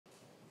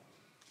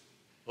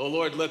O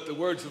Lord, let the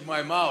words of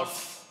my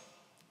mouth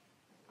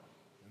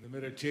and the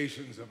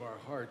meditations of our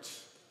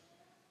hearts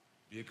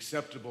be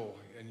acceptable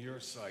in your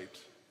sight,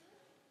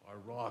 our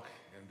rock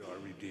and our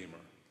redeemer.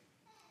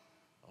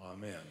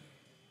 Amen.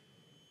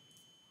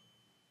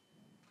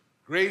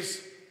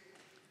 Grace,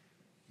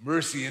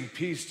 mercy, and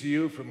peace to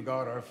you from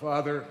God our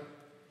Father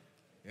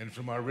and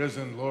from our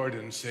risen Lord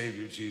and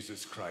Savior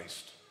Jesus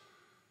Christ.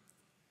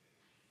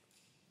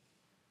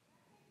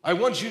 I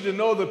want you to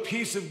know the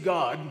peace of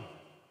God,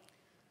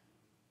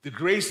 the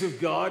grace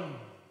of God,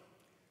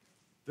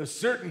 the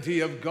certainty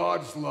of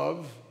God's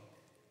love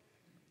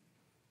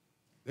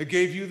that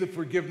gave you the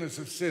forgiveness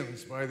of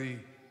sins by the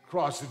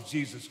cross of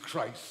Jesus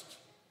Christ.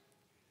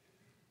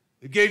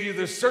 It gave you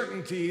the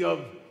certainty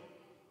of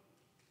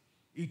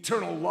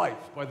eternal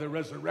life by the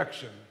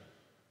resurrection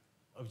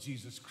of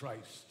Jesus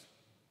Christ.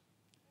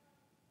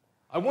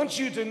 I want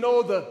you to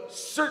know the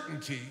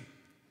certainty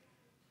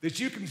that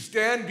you can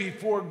stand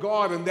before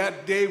God on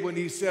that day when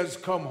he says,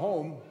 "Come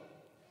home,"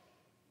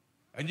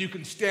 and you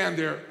can stand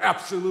there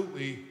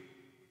absolutely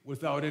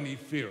without any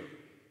fear.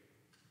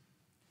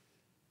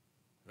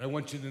 And I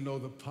want you to know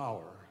the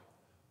power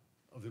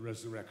of the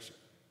resurrection.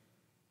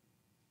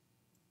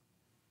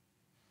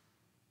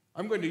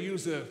 I'm going to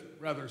use a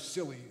rather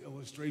silly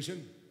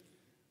illustration,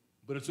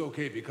 but it's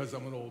okay because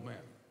I'm an old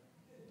man.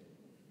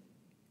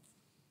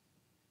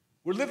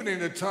 We're living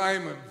in a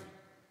time of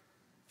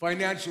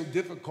financial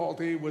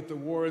difficulty with the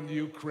war in the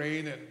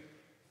Ukraine and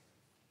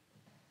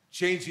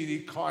changing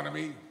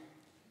economy,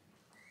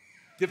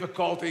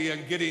 difficulty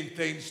in getting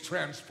things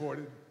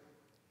transported.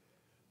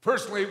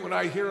 Personally, when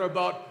I hear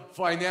about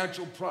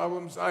financial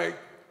problems, I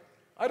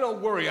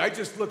don't worry. I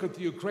just look at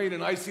the Ukraine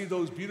and I see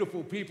those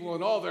beautiful people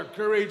and all their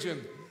courage,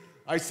 and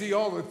I see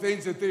all the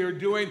things that they are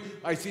doing.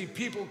 I see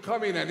people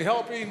coming and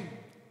helping.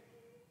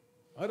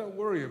 I don't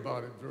worry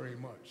about it very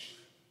much.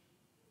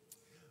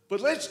 But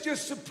let's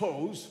just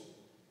suppose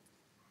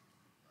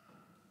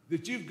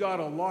that you've got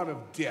a lot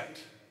of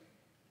debt,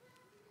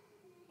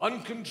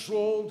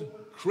 uncontrolled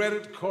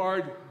credit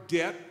card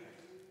debt.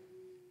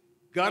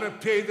 Got to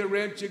pay the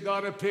rent, you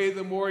got to pay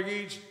the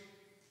mortgage.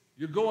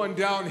 You're going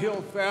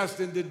downhill fast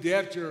into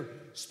debt. You're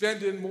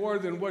spending more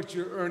than what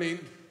you're earning.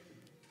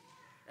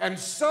 And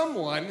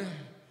someone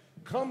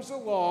comes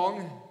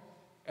along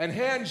and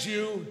hands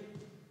you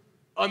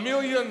 $1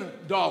 million.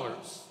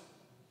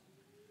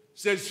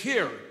 Says,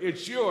 "Here,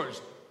 it's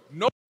yours.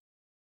 No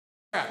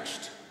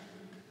matched."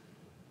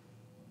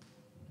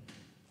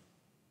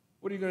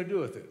 What are you going to do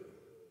with it?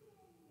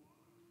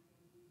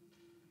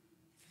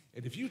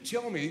 And if you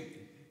tell me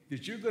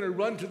that you're going to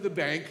run to the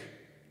bank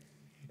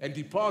and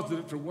deposit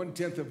it for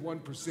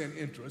 0.1%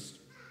 interest,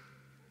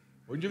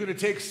 or you're going to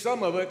take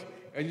some of it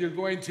and you're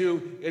going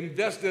to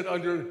invest it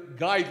under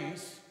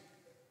guidance,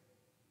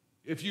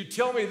 if you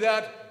tell me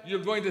that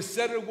you're going to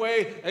set it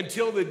away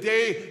until the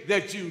day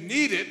that you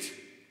need it,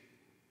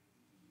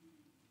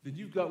 then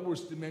you've got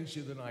worse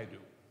dementia than I do.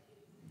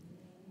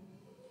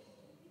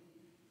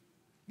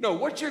 No,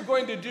 what you're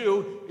going to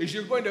do is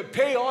you're going to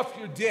pay off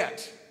your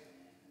debt.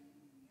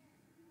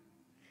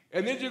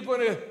 And then you're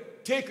going to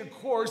take a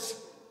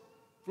course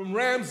from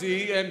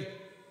Ramsey and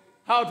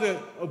how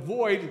to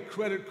avoid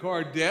credit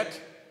card debt.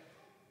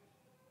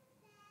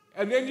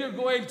 And then you're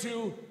going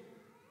to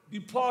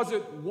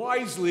deposit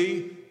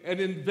wisely and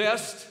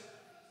invest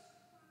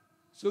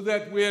so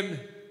that when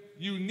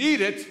you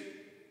need it,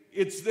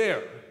 it's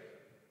there.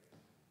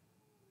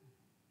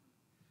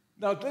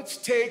 Now let's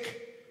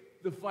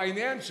take the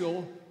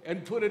financial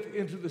and put it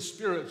into the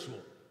spiritual.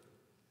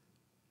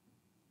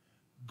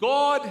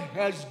 God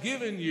has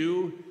given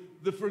you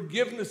the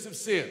forgiveness of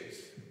sins.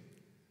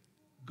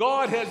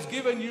 God has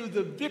given you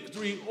the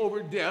victory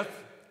over death,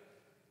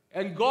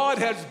 and God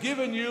has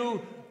given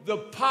you the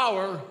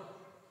power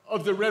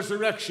of the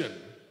resurrection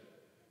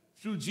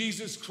through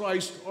Jesus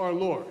Christ our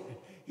Lord.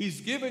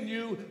 He's given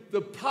you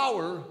the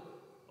power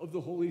of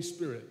the Holy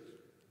Spirit.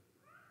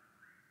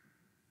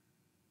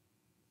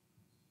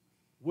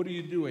 What are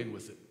you doing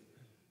with it?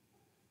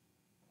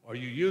 Are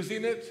you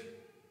using it?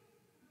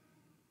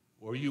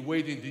 Or are you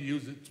waiting to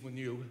use it when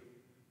you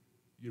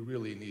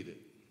really need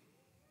it?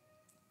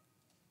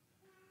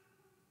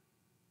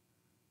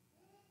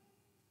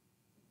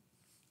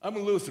 I'm a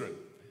Lutheran,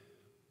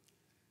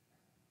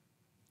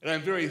 and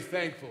I'm very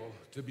thankful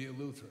to be a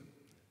Lutheran.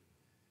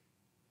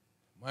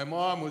 My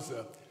mom was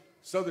a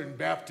Southern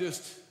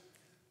Baptist.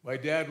 My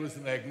dad was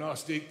an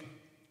agnostic.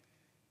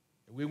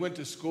 We went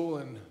to school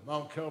in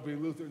Mount Calvary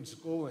Lutheran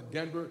School in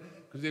Denver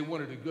because they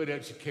wanted a good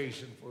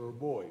education for her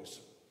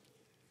boys.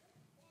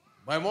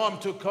 My mom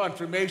took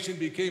confirmation,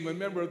 became a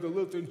member of the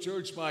Lutheran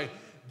Church. My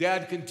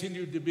dad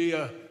continued to be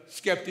a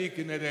skeptic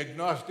and an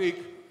agnostic.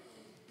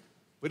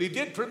 But he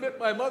did permit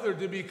my mother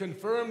to be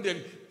confirmed,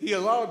 and he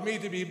allowed me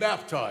to be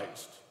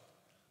baptized.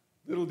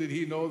 Little did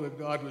he know that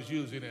God was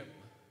using him.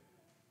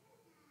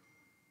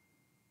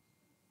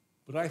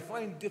 But I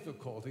find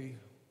difficulty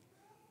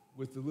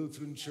with the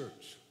Lutheran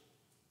Church,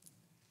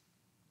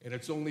 and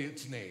it's only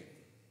its name.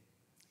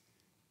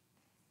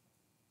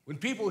 When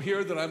people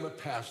hear that I'm a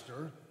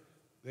pastor,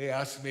 they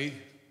ask me,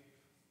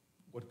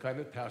 what kind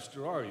of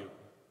pastor are you?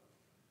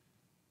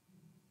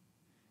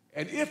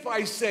 And if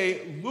I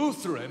say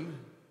Lutheran,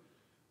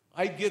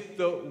 I get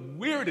the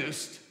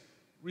weirdest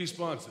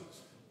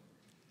responses.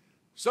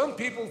 Some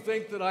people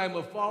think that I'm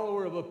a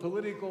follower of a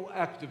political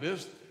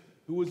activist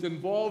who was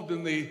involved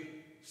in the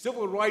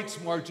civil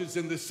rights marches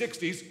in the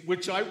 60s,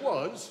 which I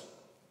was.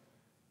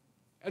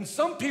 And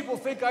some people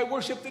think I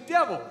worship the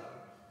devil.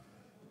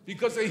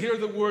 Because they hear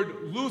the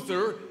word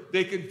Luther,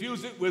 they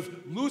confuse it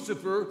with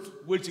Lucifer,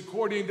 which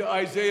according to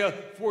Isaiah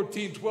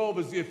 14:12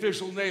 is the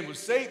official name of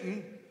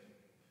Satan.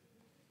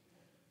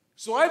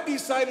 So I've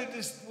decided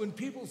when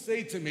people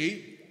say to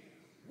me,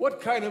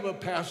 what kind of a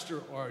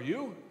pastor are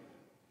you?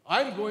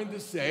 I'm going to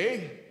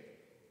say,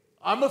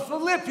 I'm a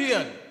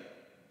Philippian.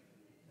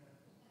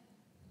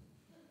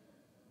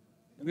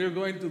 And they're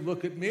going to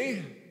look at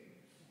me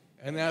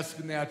and ask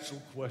a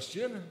natural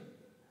question.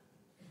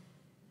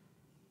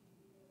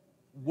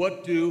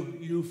 What do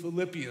you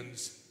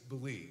Philippians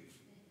believe?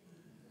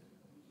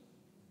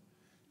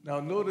 Now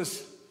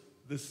notice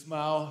the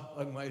smile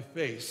on my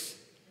face.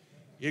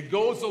 It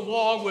goes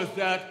along with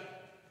that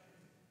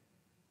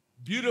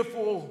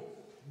beautiful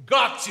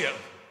gotcha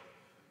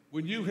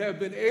when you have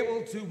been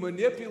able to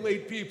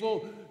manipulate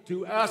people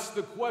to ask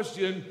the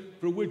question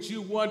for which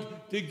you want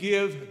to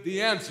give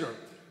the answer.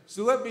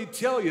 So let me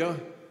tell you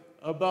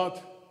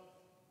about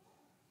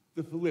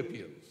the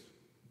Philippians.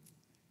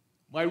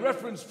 My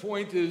reference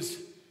point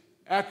is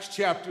Acts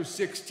chapter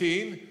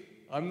 16.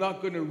 I'm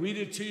not going to read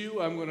it to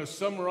you. I'm going to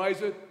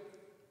summarize it.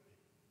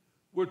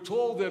 We're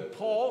told that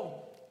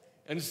Paul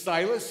and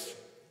Silas,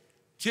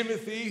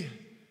 Timothy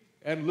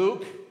and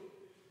Luke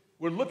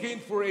were looking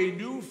for a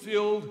new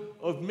field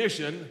of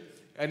mission,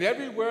 and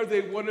everywhere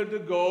they wanted to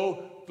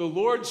go, the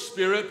Lord's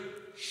Spirit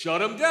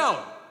shut them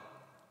down,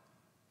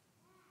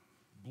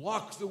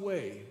 blocked the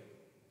way.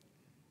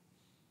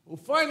 Well,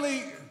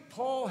 finally,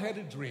 Paul had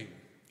a dream.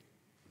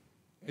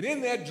 And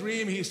in that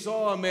dream, he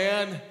saw a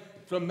man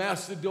from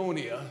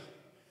Macedonia.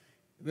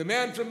 The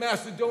man from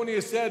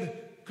Macedonia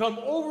said, "Come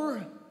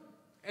over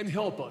and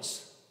help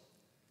us."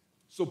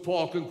 So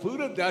Paul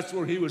concluded that's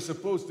where he was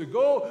supposed to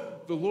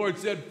go. The Lord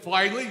said,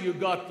 "Finally, you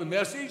got the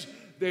message."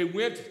 They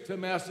went to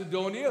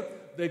Macedonia.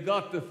 They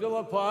got to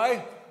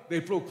Philippi. They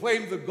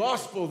proclaimed the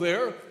gospel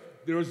there.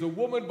 There was a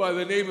woman by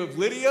the name of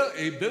Lydia,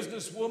 a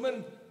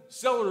businesswoman,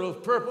 seller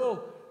of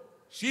purple.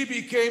 She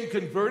became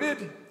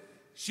converted.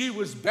 She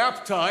was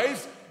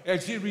baptized,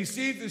 and she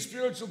received the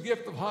spiritual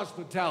gift of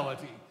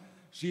hospitality.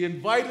 She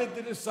invited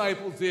the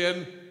disciples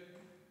in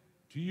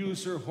to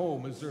use her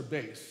home as their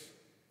base.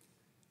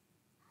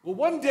 Well,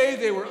 one day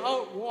they were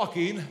out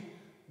walking,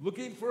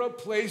 looking for a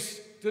place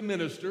to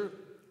minister,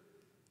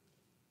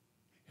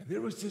 and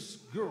there was this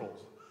girl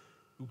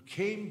who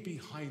came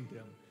behind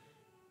them,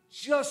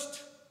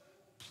 just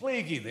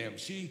plaguing them.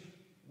 She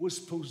was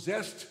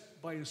possessed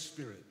by a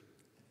spirit.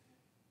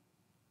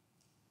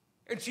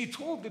 And she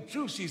told the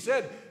truth. She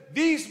said,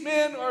 "These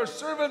men are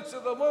servants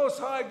of the Most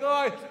High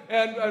God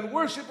and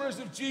worshipers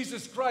of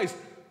Jesus Christ."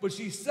 But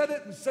she said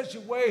it in such a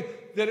way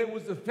that it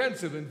was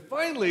offensive. And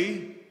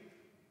finally,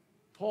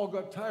 Paul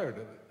got tired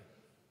of it.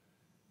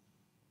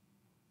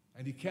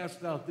 And he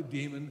cast out the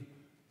demon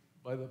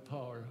by the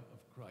power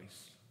of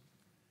Christ.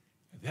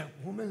 And that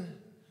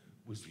woman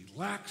was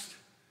relaxed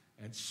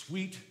and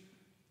sweet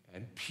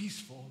and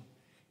peaceful.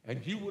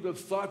 And you would have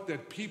thought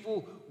that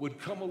people would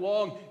come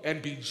along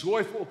and be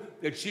joyful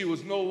that she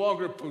was no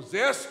longer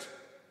possessed.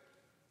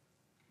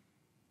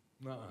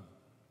 No.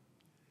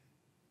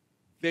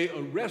 They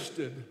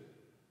arrested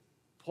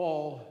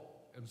Paul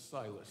and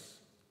Silas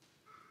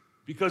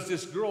because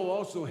this girl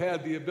also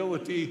had the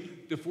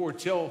ability to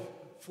foretell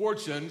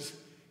fortunes.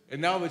 And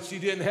now that she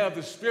didn't have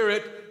the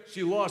spirit,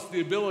 she lost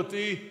the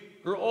ability.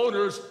 Her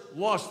owners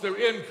lost their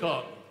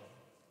income.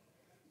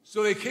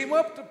 So they came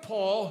up to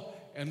Paul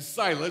and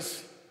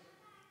Silas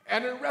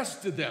and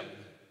arrested them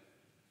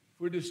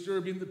for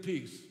disturbing the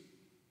peace.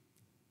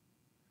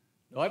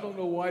 Now, I don't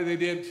know why they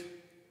didn't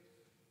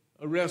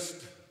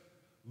arrest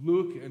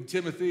Luke and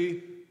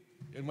Timothy.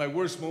 In my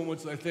worst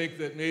moments, I think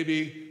that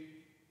maybe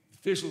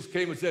officials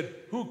came and said,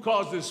 "Who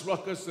caused this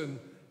ruckus?"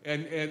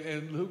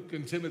 And Luke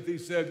and Timothy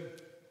said,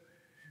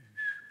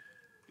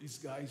 "These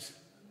guys."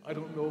 I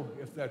don't know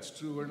if that's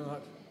true or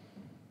not.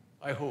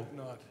 I hope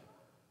not.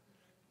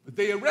 But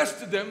they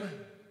arrested them.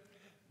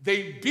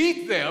 They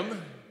beat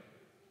them.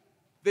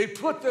 They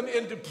put them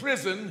into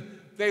prison.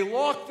 They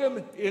locked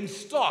them in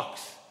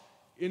stocks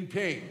in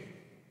pain.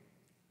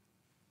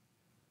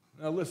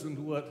 Now listen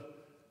to what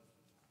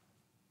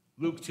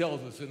Luke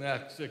tells us in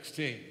Acts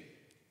 16.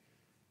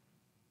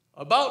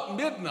 About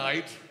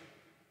midnight,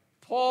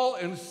 Paul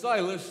and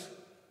Silas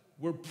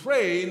were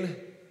praying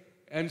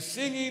and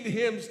singing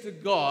hymns to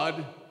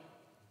God,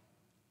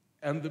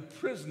 and the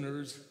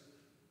prisoners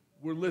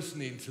were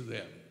listening to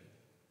them.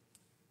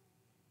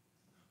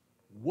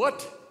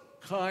 What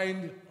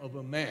kind of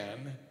a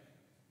man,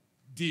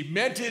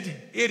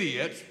 demented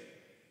idiot,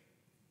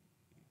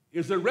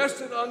 is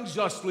arrested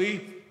unjustly,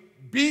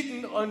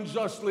 beaten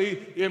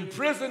unjustly,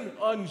 imprisoned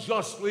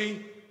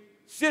unjustly,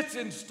 sits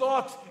in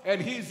stocks, and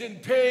he's in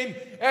pain,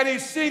 and he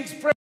sings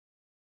praise.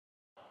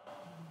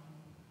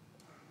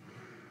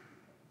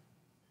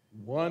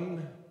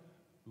 One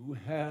who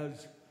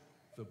has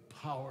the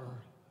power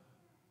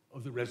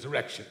of the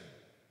resurrection.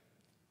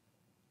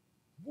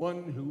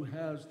 One who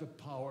has the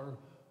power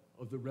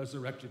of the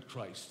resurrected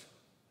Christ.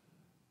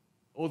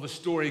 Oh, the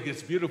story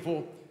gets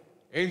beautiful.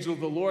 Angel of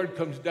the Lord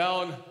comes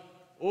down,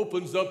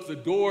 opens up the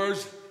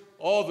doors.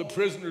 All the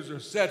prisoners are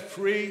set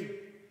free.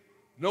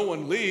 No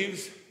one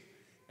leaves.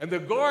 And the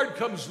guard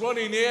comes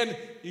running in.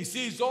 He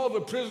sees all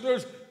the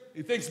prisoners.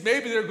 He thinks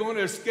maybe they're going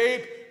to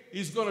escape.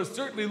 He's going to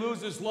certainly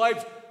lose his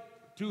life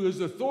to his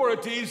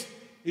authorities.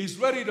 He's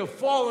ready to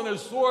fall on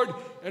his sword.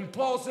 And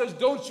Paul says,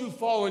 don't you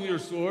fall on your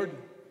sword.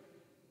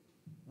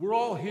 We're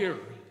all here.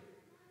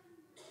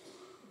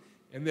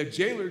 And the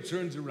jailer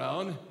turns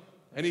around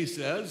and he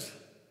says,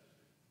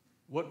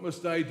 what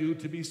must I do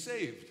to be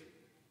saved?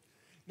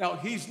 Now,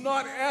 he's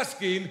not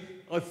asking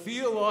a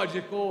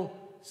theological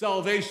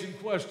salvation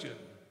question.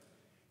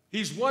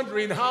 He's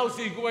wondering how's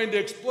he going to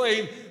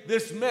explain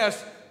this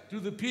mess to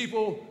the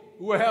people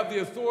who have the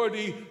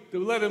authority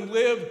to let him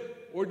live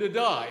or to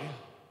die.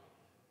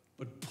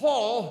 But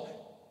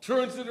Paul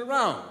turns it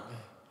around.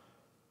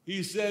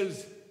 He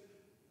says,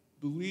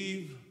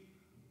 believe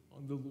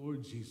on the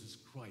Lord Jesus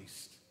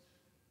Christ,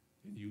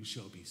 and you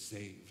shall be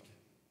saved.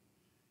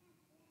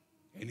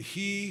 And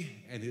he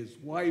and his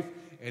wife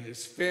and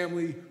his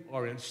family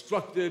are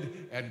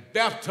instructed and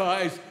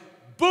baptized.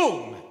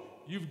 Boom!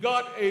 You've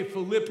got a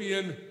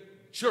Philippian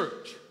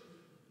church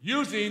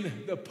using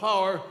the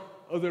power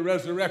of the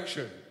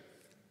resurrection.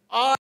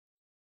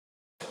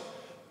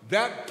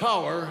 That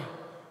power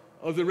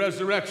of the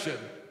resurrection.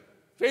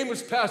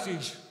 Famous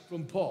passage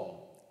from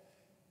Paul.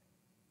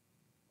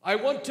 I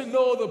want to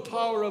know the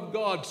power of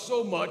God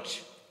so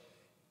much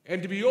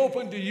and to be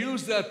open to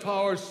use that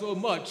power so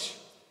much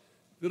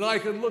that I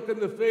can look in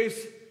the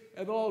face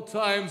at all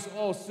times,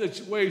 all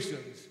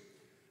situations.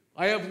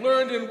 I have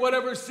learned in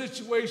whatever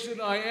situation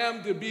I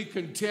am to be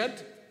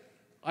content.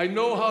 I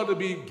know how to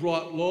be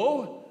brought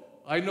low.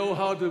 I know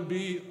how to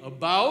be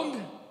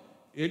abound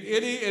in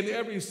any and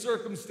every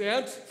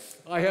circumstance.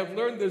 I have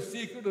learned the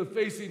secret of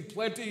facing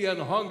plenty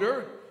and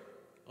hunger,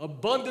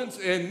 abundance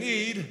and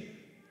need.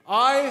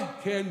 I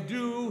can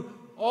do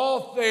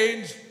all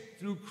things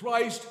through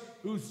Christ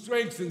who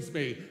strengthens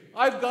me.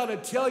 I've got to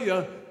tell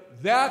you,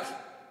 that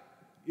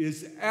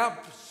is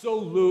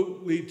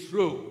absolutely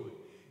true.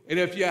 And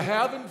if you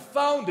haven't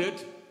found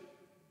it,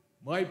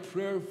 my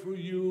prayer for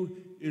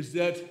you is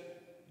that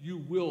you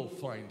will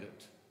find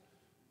it.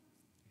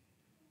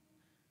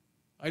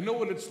 I know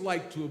what it's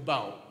like to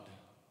abound.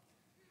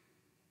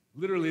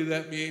 Literally,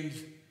 that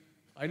means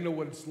I know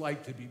what it's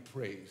like to be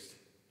praised.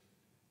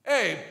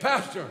 Hey,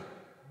 Pastor,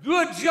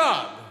 good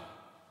job.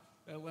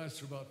 That lasts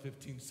for about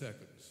 15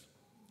 seconds.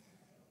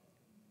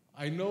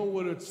 I know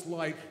what it's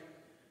like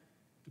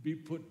to be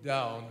put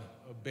down,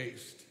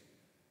 abased.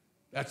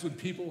 That's when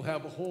people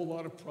have a whole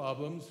lot of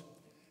problems.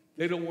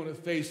 They don't want to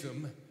face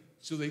them,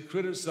 so they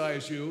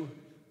criticize you,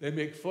 they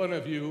make fun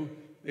of you,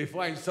 they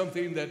find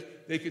something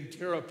that they can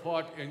tear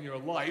apart in your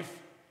life,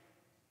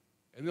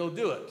 and they'll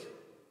do it.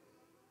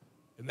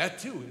 And that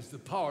too is the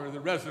power of the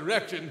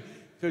resurrection,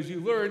 because you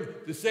learn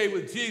to say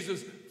with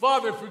Jesus,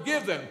 Father,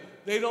 forgive them.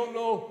 They don't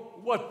know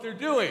what they're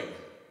doing.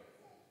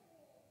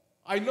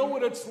 I know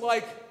what it's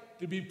like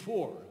to be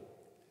poor.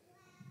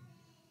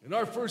 In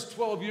our first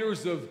 12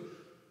 years of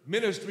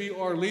ministry,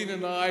 Arlene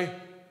and I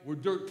were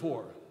dirt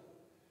poor.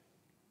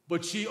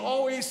 But she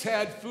always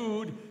had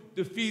food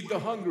to feed the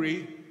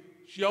hungry.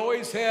 She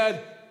always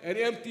had an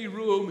empty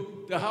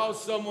room to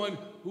house someone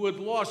who had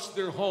lost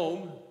their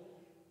home.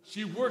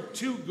 She worked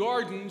 2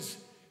 gardens.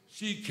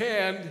 She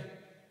canned.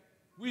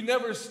 We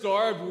never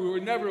starved. We were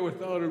never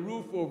without a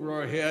roof over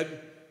our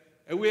head.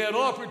 And we had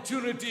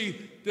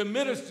opportunity to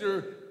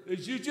minister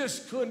that you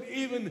just couldn't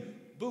even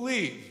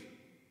believe.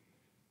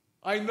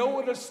 I know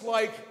what it's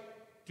like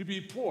to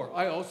be poor.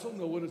 I also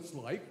know what it's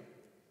like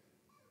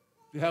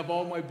to have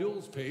all my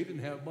bills paid and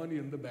have money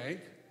in the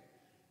bank.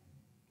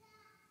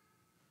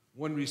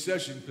 One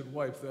recession could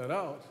wipe that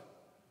out.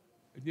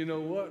 And you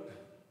know what?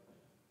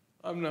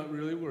 I'm not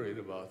really worried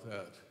about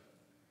that,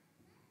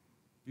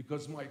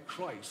 because my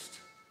Christ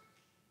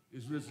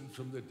is risen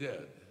from the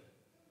dead,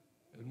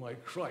 and my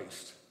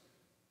Christ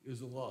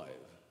is alive.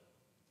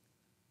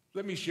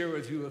 Let me share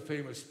with you a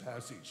famous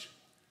passage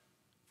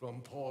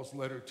from Paul's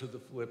letter to the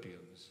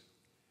Philippians.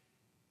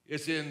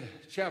 It's in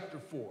chapter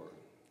 4.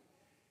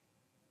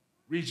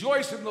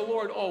 Rejoice in the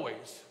Lord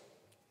always.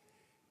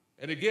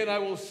 And again, I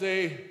will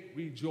say,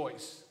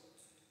 rejoice.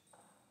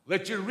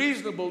 Let your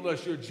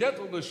reasonableness, your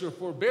gentleness, your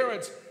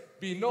forbearance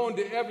be known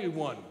to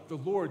everyone. The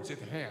Lord's at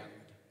hand.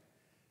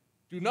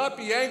 Do not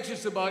be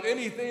anxious about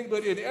anything,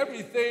 but in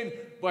everything,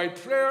 by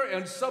prayer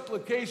and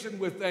supplication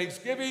with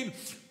thanksgiving,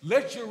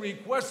 let your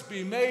requests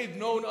be made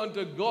known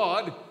unto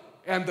God,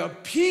 and the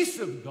peace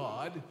of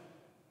God,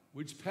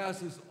 which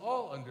passes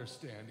all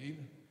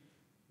understanding,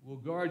 will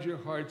guard your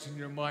hearts and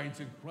your minds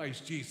in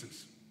Christ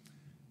Jesus.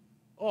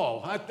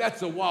 Oh,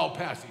 that's a wow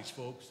passage,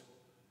 folks.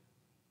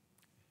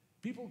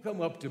 People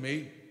come up to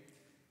me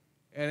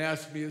and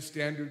ask me a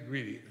standard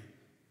greeting.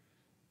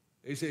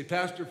 They say,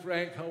 Pastor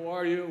Frank, how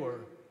are you?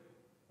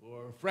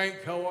 Or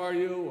Frank, how are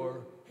you?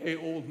 Or, hey,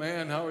 old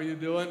man, how are you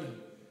doing?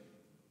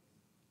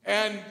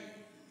 And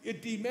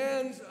it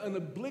demands an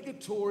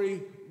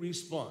obligatory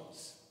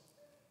response.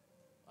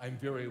 I'm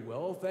very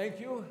well, thank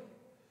you.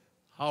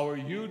 How are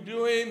you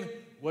doing?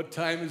 What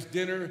time is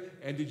dinner?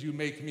 And did you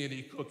make me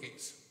any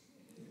cookies?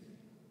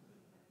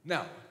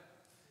 Now,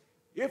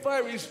 if I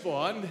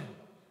respond,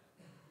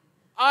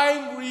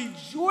 I'm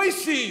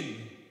rejoicing,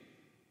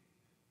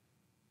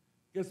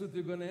 guess what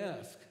they're going to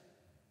ask?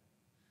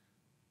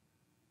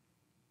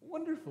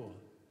 Wonderful.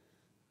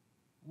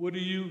 What are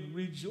you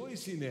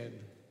rejoicing in?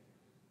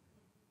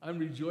 I'm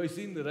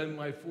rejoicing that I'm in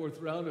my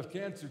 4th round of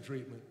cancer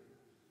treatment.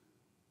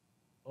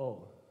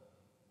 Oh.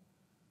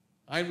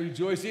 I'm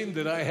rejoicing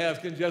that I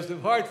have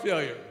congestive heart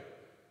failure.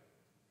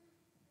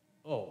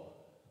 Oh.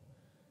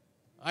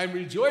 I'm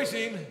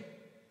rejoicing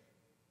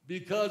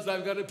because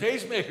I've got a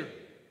pacemaker.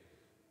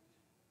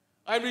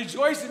 I'm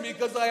rejoicing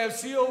because I have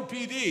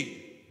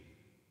COPD.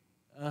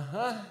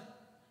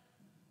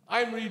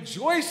 I'm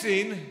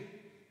rejoicing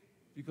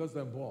because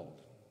I'm bald.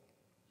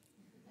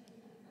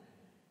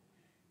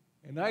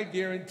 And I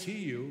guarantee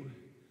you,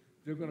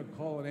 they're going to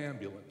call an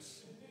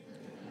ambulance.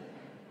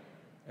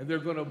 And they're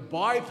going to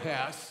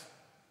bypass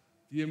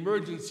the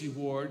emergency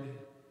ward,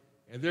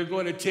 and they're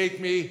going to take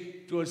me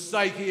to a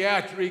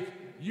psychiatric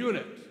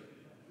unit.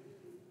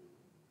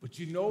 But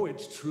you know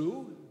it's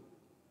true?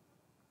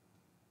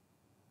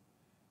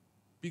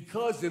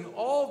 Because in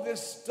all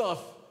this stuff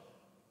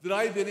that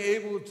I've been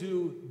able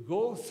to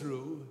go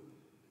through,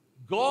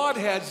 God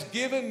has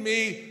given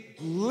me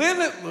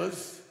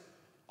limitless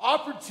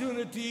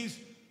opportunities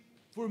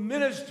for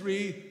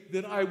ministry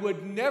that I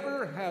would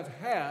never have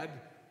had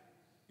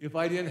if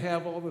I didn't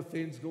have all the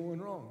things going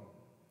wrong.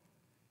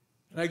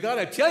 And I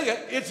gotta tell you,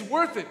 it's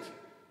worth it.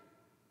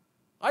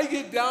 I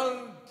get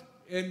down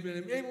and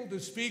am able to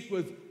speak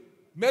with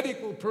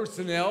medical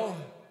personnel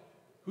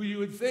who you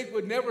would think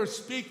would never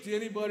speak to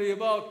anybody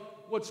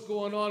about what's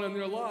going on in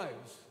their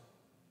lives.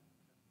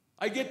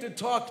 I get to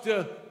talk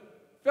to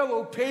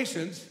fellow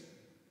patients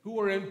who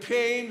are in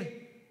pain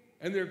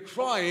and they're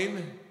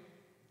crying,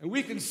 and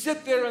we can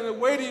sit there in the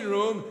waiting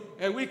room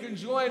and we can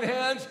join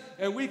hands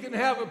and we can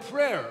have a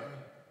prayer.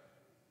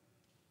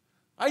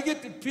 I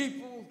get to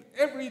people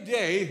every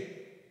day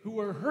who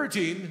are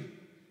hurting,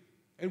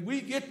 and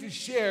we get to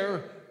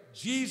share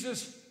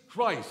Jesus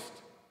Christ.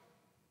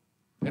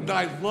 And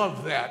I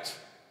love that.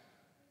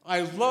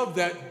 I love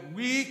that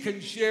we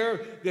can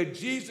share that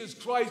Jesus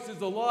Christ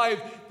is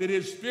alive, that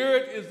His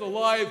Spirit is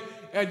alive,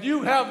 and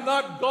you have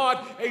not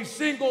got a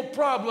single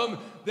problem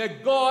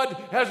that God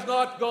has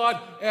not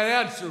got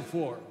an answer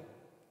for.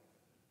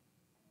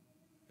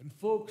 And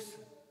folks,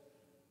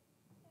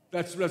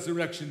 that's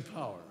resurrection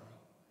power.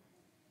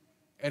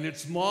 And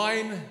it's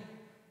mine,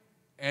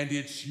 and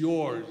it's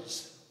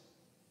yours.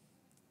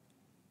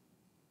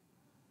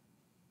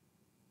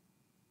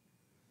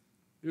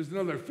 There's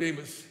another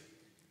famous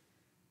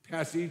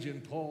passage in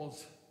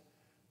Paul's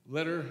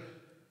letter.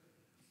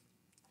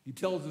 He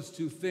tells us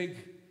to think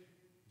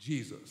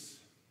Jesus.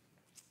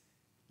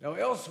 Now,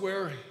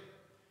 elsewhere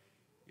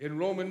in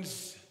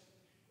Romans,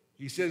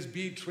 he says,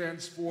 be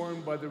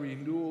transformed by the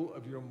renewal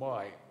of your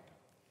mind.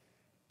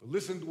 But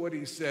listen to what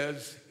he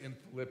says in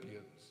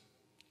Philippians.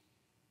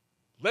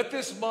 Let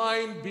this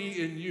mind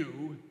be in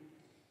you,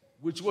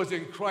 which was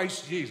in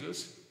Christ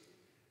Jesus,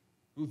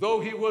 who though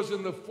he was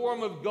in the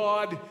form of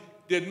God,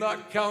 did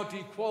not count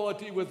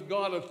equality with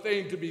God a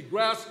thing to be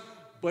grasped,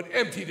 but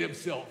emptied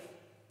himself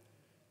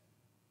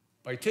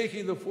by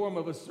taking the form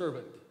of a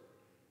servant,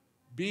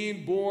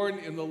 being born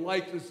in the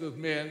likeness of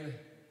men,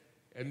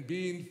 and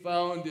being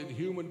found in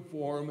human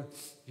form,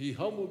 he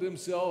humbled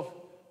himself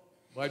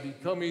by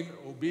becoming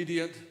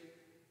obedient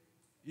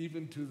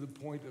even to the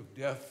point of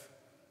death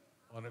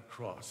on a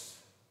cross.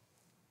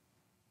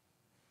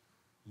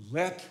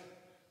 Let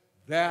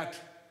that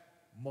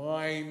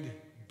mind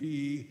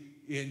be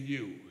in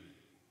you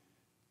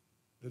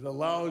that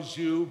allows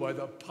you, by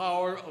the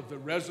power of the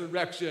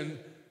resurrection,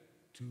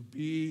 to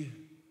be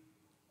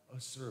a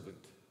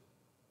servant,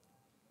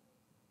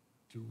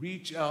 to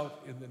reach out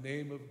in the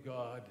name of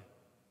God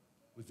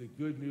with the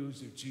good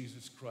news of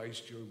Jesus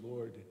Christ, your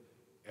Lord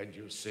and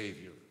your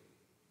Savior.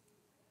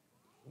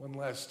 One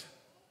last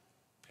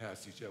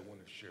passage I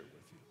want to share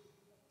with you.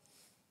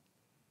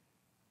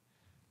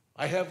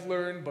 I have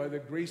learned by the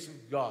grace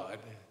of God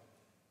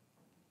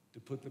to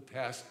put the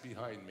past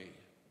behind me.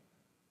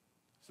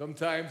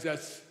 Sometimes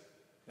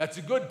that's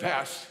a good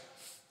past.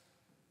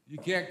 You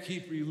can't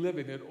keep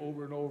reliving it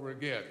over and over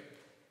again.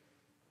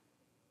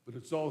 But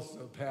it's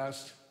also a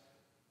past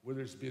where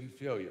there's been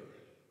failure.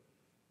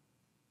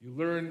 You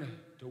learn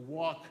to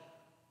walk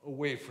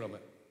away from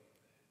it.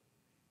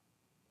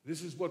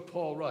 This is what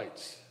Paul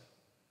writes.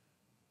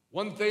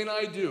 One thing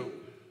I do,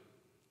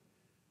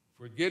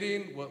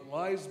 forgetting what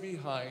lies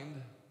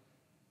behind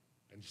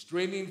and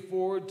straining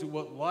forward to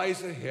what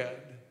lies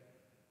ahead,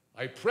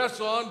 I press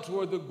on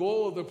toward the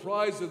goal of the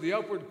prize of the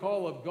upward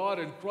call of God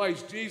in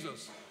Christ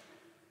Jesus.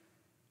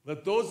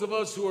 Let those of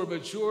us who are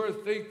mature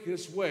think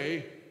this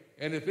way,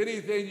 and if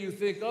anything you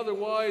think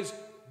otherwise,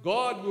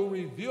 God will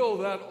reveal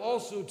that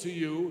also to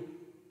you.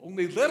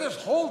 Only let us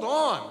hold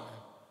on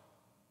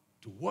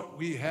to what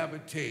we have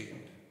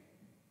attained.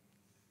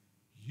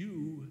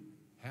 You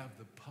have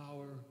the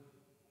power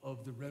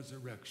of the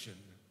resurrection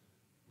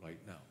right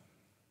now.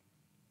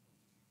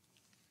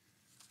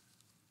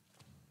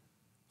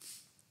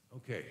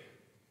 Okay,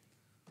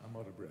 I'm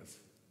out of breath.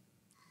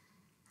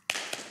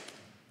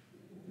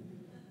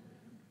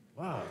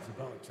 Wow, it's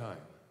about time.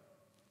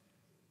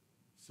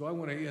 So I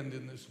want to end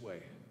in this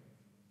way.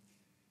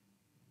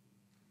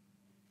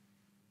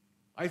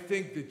 I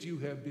think that you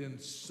have been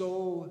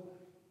so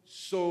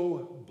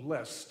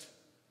blessed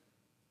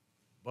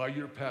by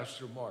your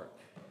Pastor Mark.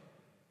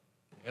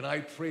 And I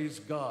praise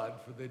God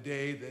for the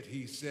day that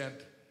he sent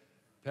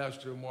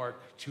Pastor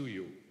Mark to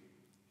you.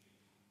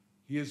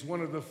 He is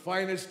one of the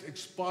finest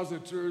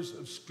expositors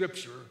of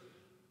Scripture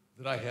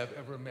that I have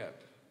ever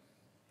met.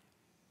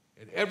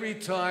 And every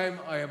time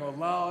I am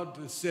allowed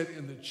to sit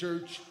in the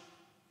church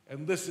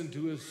and listen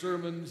to his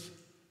sermons,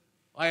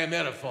 I am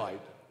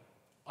edified,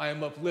 I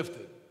am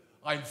uplifted,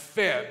 I'm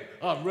fed,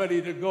 I'm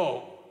ready to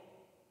go.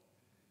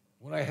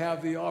 When I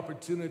have the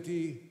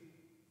opportunity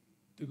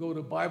to go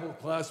to Bible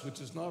class, which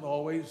is not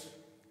always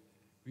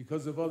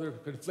because of other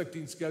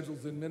conflicting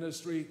schedules in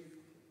ministry,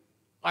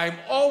 I'm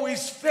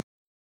always fed.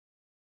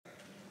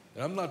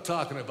 And I'm not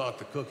talking about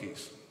the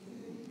cookies.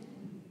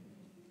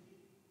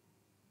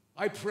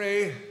 I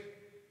pray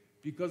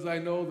because I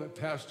know that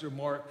Pastor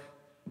Mark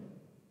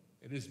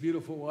and his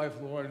beautiful wife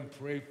Lauren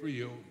pray for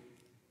you,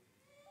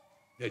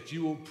 that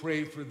you will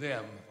pray for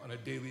them on a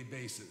daily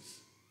basis,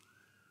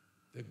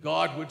 that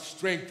God would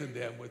strengthen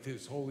them with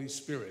his Holy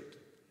Spirit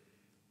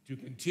to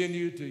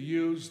continue to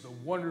use the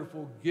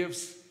wonderful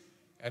gifts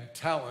and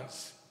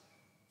talents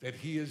that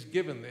he has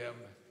given them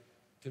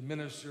to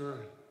minister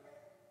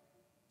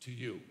to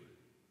you.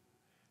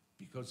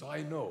 Because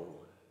I know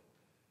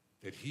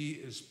that he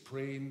is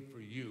praying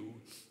for you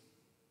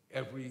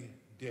every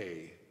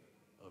day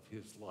of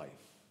his life.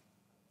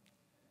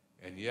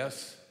 And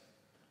yes,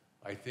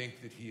 I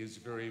think that he is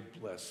very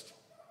blessed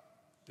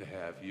to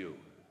have you.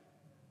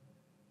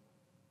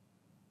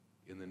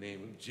 In the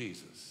name of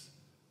Jesus,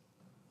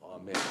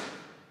 amen.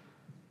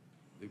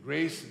 The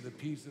grace and the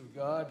peace of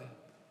God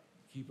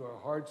keep our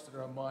hearts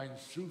and our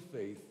minds through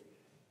faith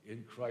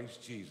in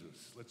Christ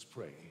Jesus. Let's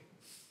pray.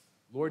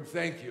 Lord,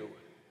 thank you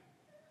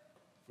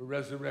for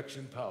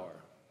resurrection power.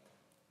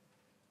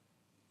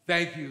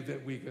 Thank you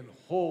that we can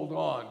hold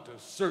on to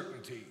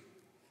certainty.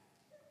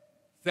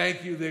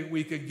 Thank you that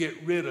we can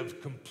get rid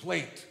of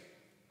complaint.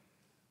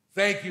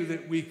 Thank you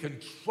that we can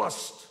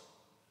trust.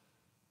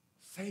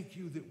 Thank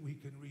you that we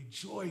can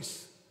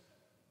rejoice.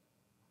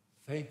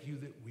 Thank you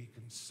that we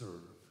can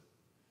serve.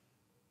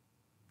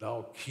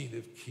 Thou King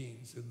of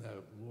Kings and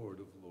thou Lord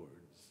of Lords.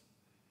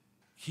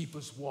 Keep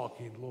us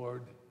walking,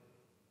 Lord,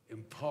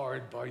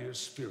 empowered by your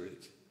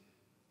Spirit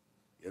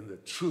in the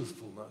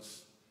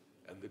truthfulness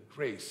and the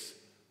grace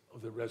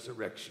of the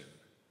resurrection.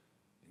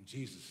 In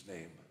Jesus'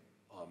 name,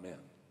 amen.